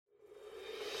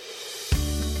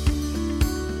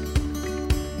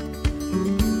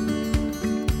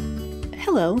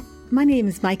Hello, my name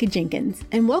is Micah Jenkins,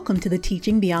 and welcome to the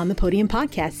Teaching Beyond the Podium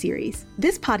podcast series.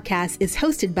 This podcast is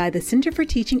hosted by the Center for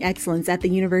Teaching Excellence at the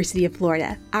University of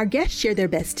Florida. Our guests share their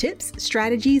best tips,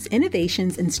 strategies,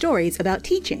 innovations, and stories about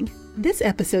teaching. This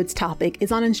episode's topic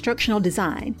is on instructional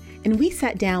design, and we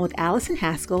sat down with Allison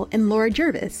Haskell and Laura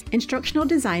Jervis, instructional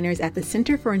designers at the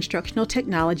Center for Instructional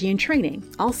Technology and Training,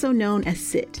 also known as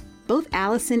CIT. Both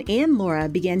Allison and Laura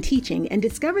began teaching and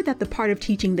discovered that the part of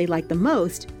teaching they liked the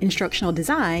most, instructional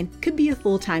design, could be a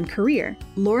full-time career.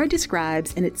 Laura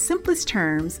describes in its simplest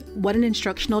terms what an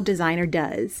instructional designer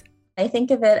does. I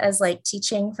think of it as like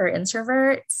teaching for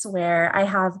introverts, where I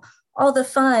have all the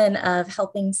fun of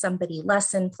helping somebody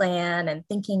lesson plan and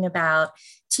thinking about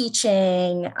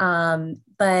teaching,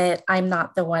 but I'm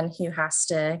not the one who has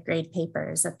to grade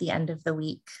papers at the end of the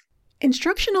week.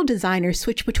 Instructional designers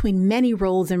switch between many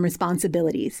roles and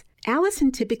responsibilities.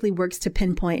 Allison typically works to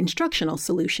pinpoint instructional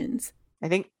solutions. I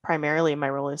think primarily my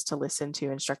role is to listen to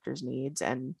instructors' needs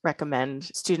and recommend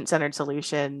student-centered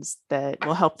solutions that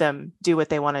will help them do what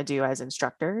they want to do as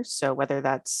instructors. So whether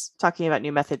that's talking about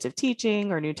new methods of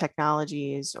teaching or new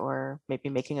technologies, or maybe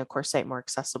making a course site more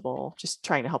accessible, just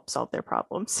trying to help solve their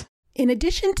problems. In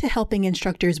addition to helping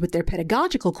instructors with their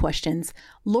pedagogical questions,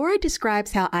 Laura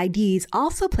describes how IDs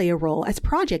also play a role as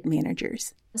project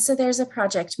managers. So there's a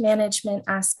project management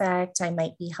aspect. I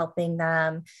might be helping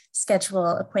them schedule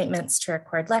appointments to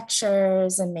record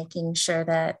lectures and making sure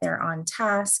that they're on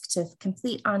task to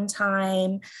complete on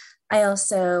time. I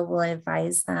also will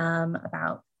advise them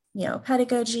about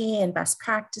pedagogy and best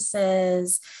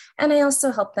practices. And I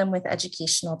also help them with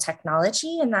educational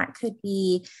technology, and that could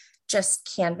be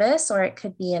just Canvas, or it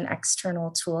could be an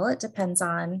external tool. It depends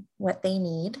on what they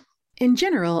need. In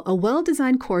general, a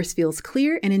well-designed course feels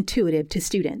clear and intuitive to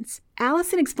students.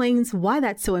 Allison explains why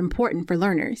that's so important for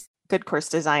learners. Good course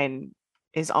design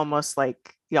is almost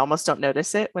like you almost don't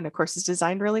notice it when a course is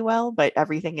designed really well, but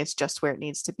everything is just where it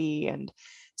needs to be, and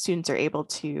students are able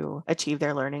to achieve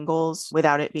their learning goals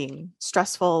without it being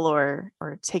stressful or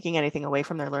taking anything away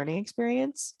from their learning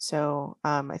experience. So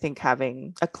I think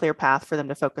having a clear path for them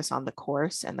to focus on the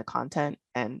course and the content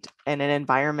and an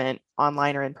environment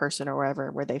online or in person or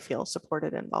wherever where they feel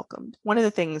supported and welcomed. One of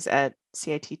the things at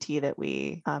CITT that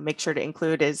we make sure to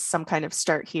include is some kind of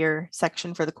start here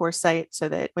section for the course site, so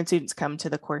that when students come to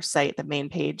the course site, the main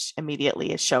page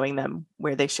immediately is showing them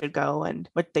where they should go and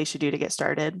what they should do to get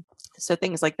started. So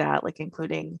things like that, like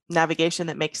including navigation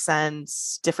that makes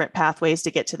sense, different pathways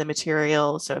to get to the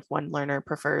material. So if one learner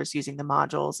prefers using the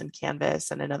modules in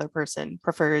Canvas and another person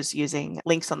prefers using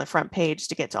links on the front page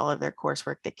to get to all of their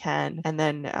coursework, they can. And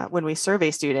then when we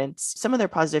survey students, some of their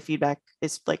positive feedback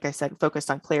is, like I said, focused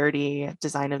on clarity,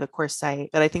 design of the course site,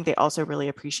 but I think they also really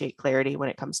appreciate clarity when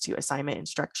it comes to assignment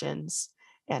instructions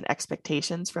and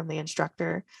expectations from the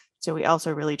instructor. So we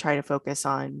also really try to focus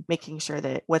on making sure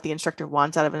that what the instructor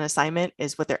wants out of an assignment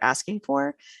is what they're asking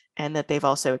for, and that they've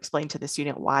also explained to the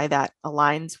student why that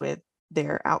aligns with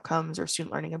their outcomes or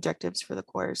student learning objectives for the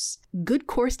course. Good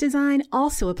course design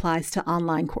also applies to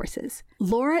online courses.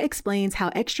 Laura explains how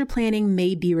extra planning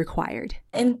may be required.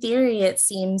 In theory, it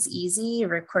seems easy. You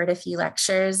record a few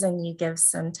lectures and you give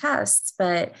some tests,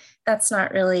 but that's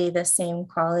not really the same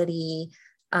quality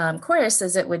course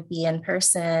as it would be in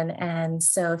person. And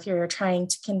so if you're trying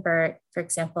to convert, for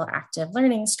example, active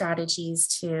learning strategies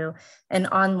to an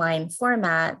online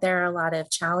format, there are a lot of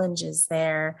challenges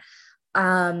there.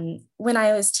 When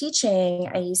I was teaching,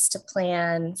 I used to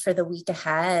plan for the week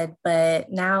ahead,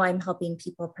 but now I'm helping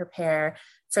people prepare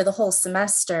for the whole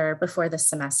semester before the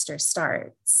semester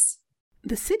starts.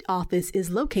 The CIT office is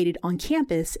located on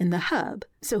campus in the hub.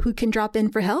 So who can drop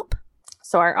in for help?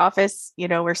 So our office,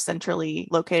 we're centrally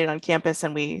located on campus,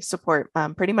 and we support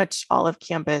pretty much all of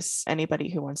campus. Anybody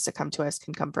who wants to come to us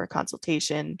can come for a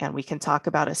consultation, and we can talk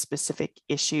about a specific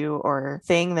issue or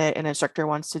thing that an instructor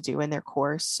wants to do in their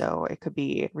course. So it could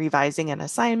be revising an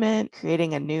assignment,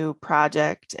 creating a new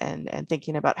project, and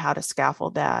thinking about how to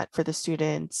scaffold that for the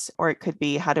students. Or it could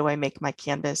be, how do I make my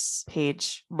Canvas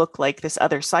page look like this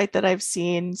other site that I've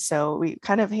seen? So we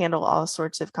kind of handle all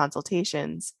sorts of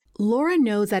consultations. Laura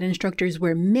knows that instructors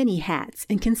wear many hats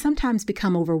and can sometimes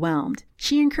become overwhelmed.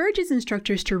 She encourages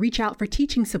instructors to reach out for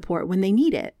teaching support when they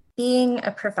need it. Being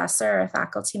a professor or a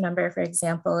faculty member, for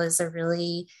example, it's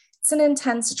an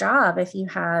intense job. If you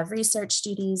have research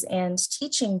duties and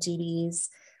teaching duties,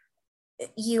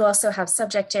 you also have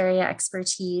subject area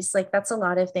expertise. That's a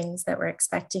lot of things that we're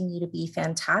expecting you to be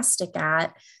fantastic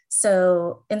at.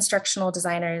 So instructional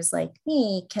designers like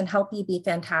me can help you be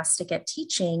fantastic at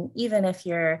teaching, even if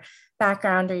your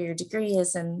background or your degree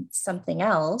is in something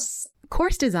else.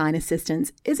 Course design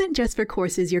assistance isn't just for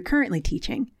courses you're currently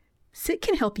teaching. SIT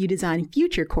can help you design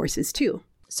future courses too.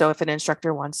 So if an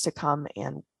instructor wants to come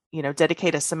and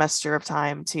dedicate a semester of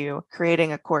time to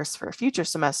creating a course for a future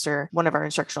semester, one of our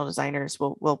instructional designers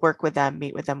will work with them,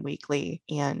 meet with them weekly,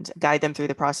 and guide them through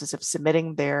the process of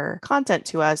submitting their content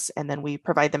to us. And then we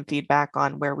provide them feedback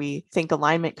on where we think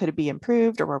alignment could be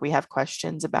improved or where we have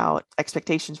questions about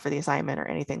expectations for the assignment or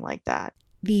anything like that.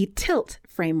 The TILT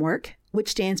framework,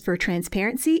 which stands for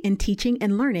Transparency in Teaching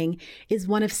and Learning, is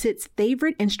one of SIT's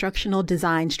favorite instructional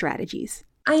design strategies.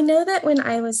 I know that when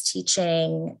I was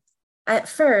teaching, at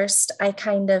first, I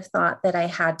kind of thought that I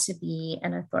had to be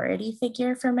an authority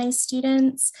figure for my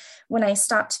students. When I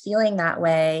stopped feeling that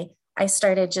way, I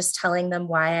started just telling them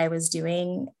why I was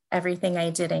doing everything I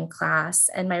did in class,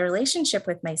 and my relationship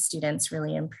with my students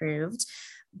really improved.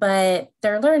 But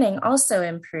their learning also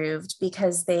improved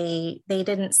because they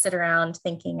didn't sit around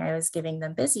thinking I was giving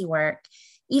them busy work.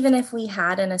 Even if we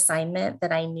had an assignment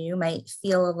that I knew might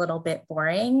feel a little bit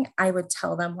boring, I would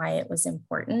tell them why it was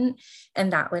important,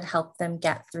 and that would help them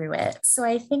get through it. So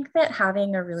I think that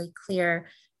having a really clear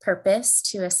purpose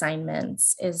to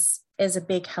assignments is a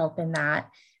big help in that.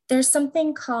 There's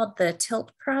something called the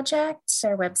TILT Project.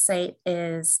 Their website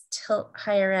is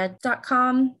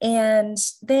tilthighered.com, and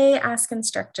they ask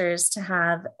instructors to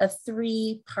have a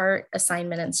 3-part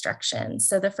assignment instruction.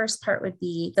 So the first part would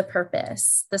be the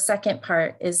purpose. The second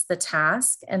part is the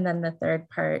task, and then the third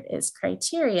part is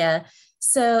criteria.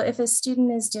 So if a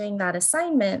student is doing that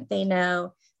assignment, they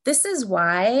know this is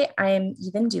why I'm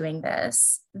even doing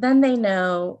this. Then they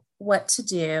know what to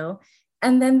do.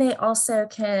 And then they also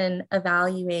can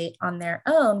evaluate on their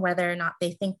own whether or not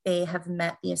they think they have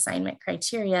met the assignment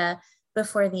criteria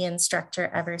before the instructor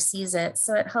ever sees it.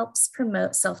 So it helps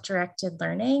promote self-directed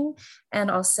learning. And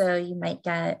also you might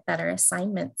get better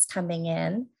assignments coming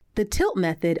in. The TILT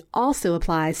method also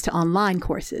applies to online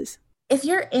courses. If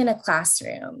you're in a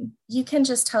classroom, you can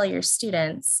just tell your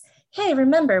students, hey,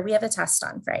 remember, we have a test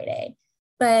on Friday.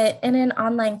 But in an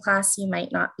online class, you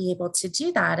might not be able to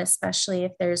do that, especially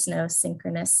if there's no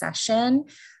synchronous session.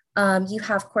 You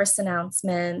have course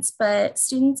announcements, but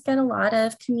students get a lot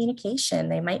of communication.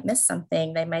 They might miss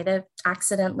something. They might have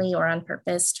accidentally or on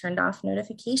purpose turned off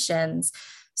notifications.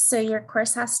 So your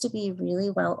course has to be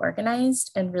really well organized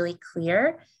and really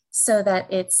clear so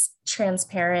that it's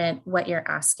transparent what you're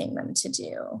asking them to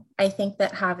do. I think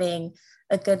that having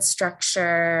a good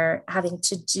structure, having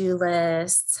to-do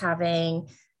lists, having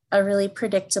a really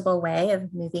predictable way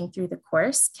of moving through the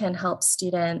course can help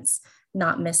students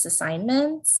not miss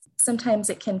assignments. Sometimes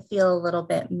it can feel a little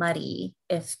bit muddy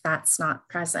if that's not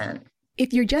present.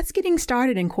 If you're just getting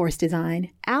started in course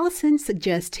design, Allison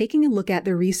suggests taking a look at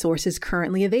the resources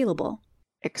currently available.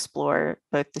 Explore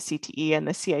both the CTE and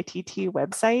the CITT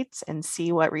websites and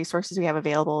see what resources we have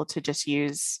available to just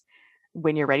use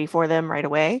when you're ready for them right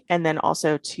away. And then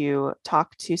also to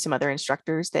talk to some other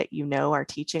instructors that are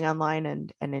teaching online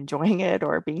and enjoying it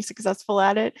or being successful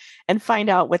at it, and find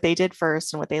out what they did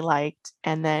first and what they liked.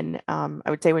 And then I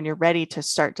would say when you're ready to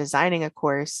start designing a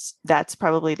course, that's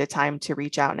probably the time to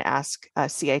reach out and ask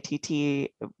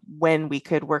CITT when we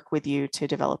could work with you to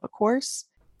develop a course.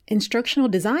 Instructional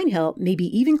design help may be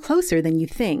even closer than you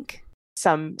think.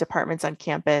 Some departments on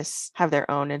campus have their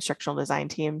own instructional design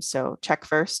team. So check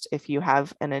first if you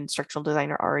have an instructional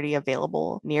designer already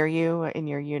available near you in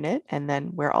your unit. And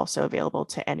then we're also available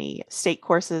to any state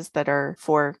courses that are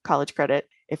for college credit.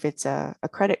 If it's a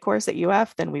credit course at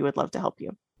UF, then we would love to help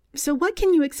you. So what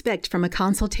can you expect from a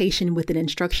consultation with an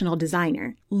instructional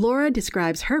designer? Laura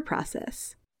describes her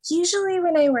process. Usually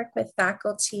when I work with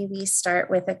faculty, we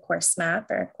start with a course map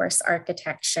or a course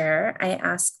architecture. I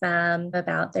ask them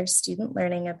about their student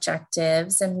learning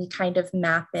objectives, and we kind of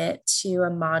map it to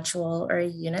a module or a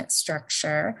unit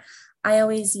structure. I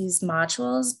always use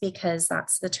modules because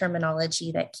that's the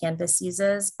terminology that Canvas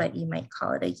uses, but you might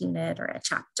call it a unit or a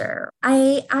chapter.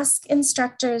 I ask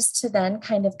instructors to then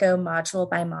kind of go module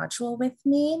by module with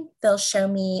me. They'll show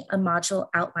me a module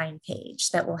outline page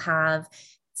that will have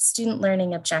student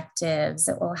learning objectives.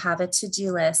 It will have a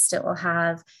to-do list. It will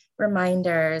have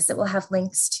reminders. It will have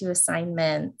links to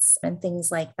assignments and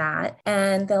things like that.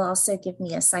 And they'll also give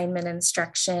me assignment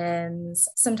instructions.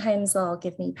 Sometimes they'll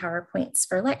give me PowerPoints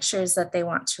for lectures that they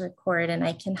want to record, and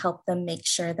I can help them make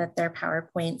sure that their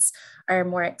PowerPoints are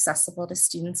more accessible to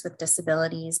students with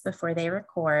disabilities before they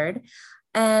record.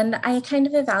 And I kind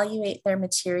of evaluate their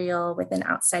material with an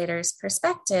outsider's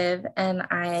perspective, and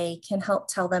I can help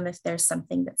tell them if there's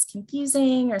something that's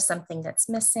confusing or something that's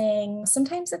missing.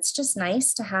 Sometimes it's just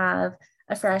nice to have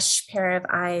a fresh pair of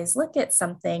eyes look at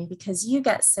something because you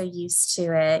get so used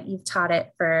to it. You've taught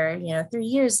it for 3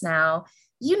 years now.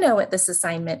 You know what this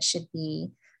assignment should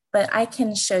be. but I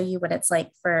can show you what it's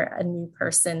like for a new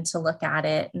person to look at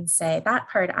it and say, that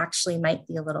part actually might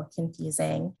be a little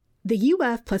confusing. The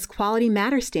UF plus Quality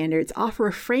Matter standards offer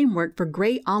a framework for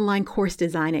great online course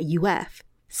design at UF.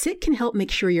 SIT can help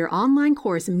make sure your online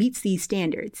course meets these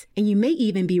standards, and you may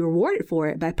even be rewarded for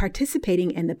it by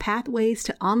participating in the Pathways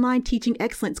to Online Teaching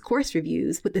Excellence course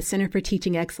reviews with the Center for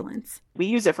Teaching Excellence. We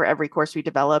use it for every course we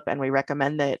develop, and we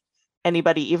recommend that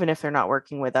anybody, even if they're not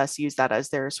working with us, use that as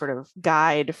their sort of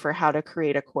guide for how to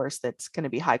create a course that's going to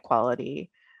be high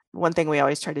quality. One thing we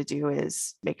always try to do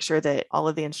is make sure that all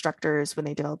of the instructors, when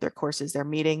they develop their courses, they're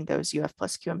meeting those UF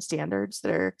plus QM standards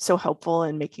that are so helpful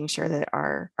in making sure that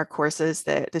our courses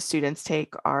that the students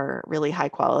take are really high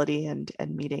quality and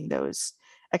meeting those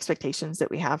expectations that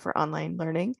we have for online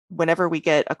learning. Whenever we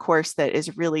get a course that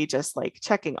is really just like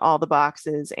checking all the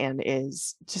boxes and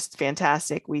is just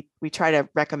fantastic, we try to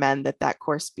recommend that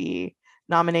course be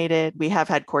nominated. We have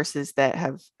had courses that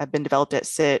have been developed at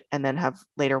SIT and then have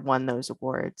later won those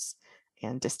awards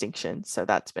and distinctions. So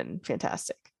that's been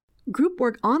fantastic. Group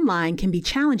work online can be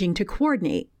challenging to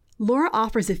coordinate. Laura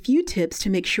offers a few tips to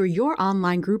make sure your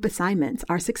online group assignments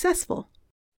are successful.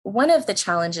 One of the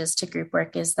challenges to group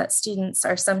work is that students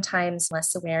are sometimes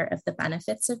less aware of the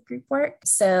benefits of group work.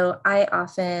 So I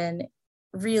often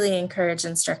really encourage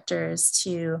instructors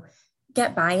to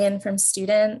get buy-in from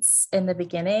students in the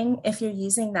beginning. If you're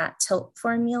using that TILT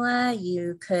formula,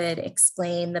 you could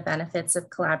explain the benefits of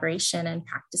collaboration and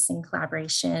practicing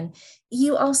collaboration.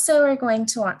 You also are going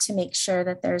to want to make sure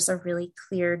that there's a really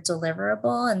clear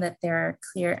deliverable and that there are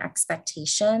clear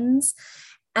expectations.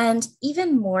 And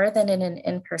even more than in an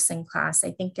in-person class,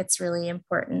 I think it's really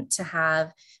important to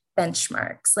have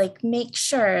benchmarks, like make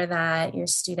sure that your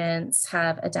students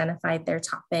have identified their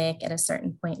topic at a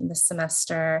certain point in the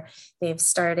semester. They've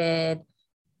started,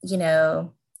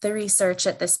 the research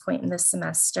at this point in the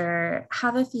semester.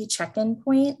 Have a few check-in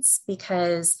points,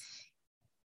 because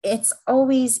it's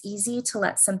always easy to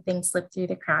let something slip through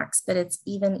the cracks, but it's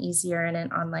even easier in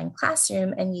an online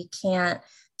classroom, and you can't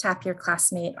tap your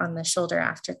classmate on the shoulder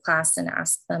after class and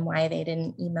ask them why they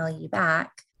didn't email you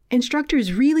back.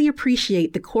 Instructors really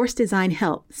appreciate the course design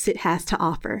help SIT has to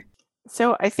offer.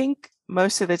 So I think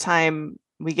most of the time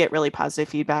we get really positive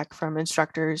feedback from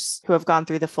instructors who have gone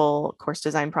through the full course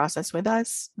design process with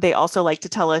us. They also like to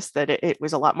tell us that it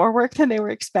was a lot more work than they were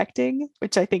expecting,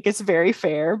 which I think is very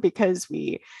fair, because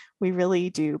we really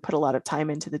do put a lot of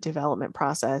time into the development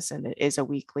process, and it is a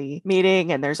weekly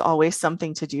meeting and there's always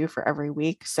something to do for every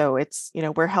week. So it's,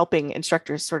 we're helping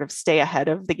instructors sort of stay ahead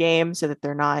of the game so that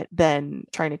they're not then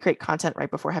trying to create content right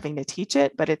before having to teach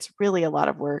it, but it's really a lot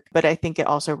of work. But I think it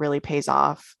also really pays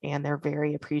off, and they're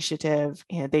very appreciative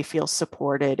and they feel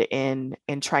supported in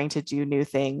trying to do new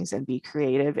things and be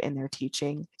creative in their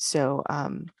teaching. So,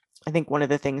 I think one of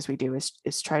the things we do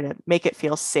is try to make it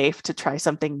feel safe to try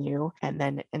something new,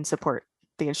 and support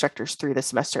the instructors through the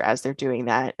semester as they're doing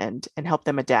that, and help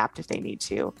them adapt if they need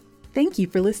to. Thank you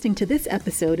for listening to this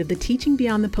episode of the Teaching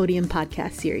Beyond the Podium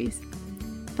podcast series.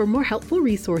 For more helpful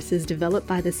resources developed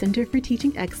by the Center for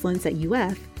Teaching Excellence at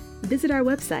UF, visit our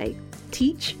website,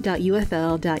 teach.ufl.edu.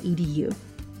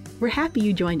 We're happy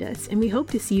you joined us, and we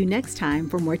hope to see you next time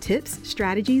for more tips,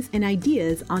 strategies, and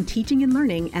ideas on teaching and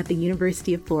learning at the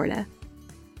University of Florida.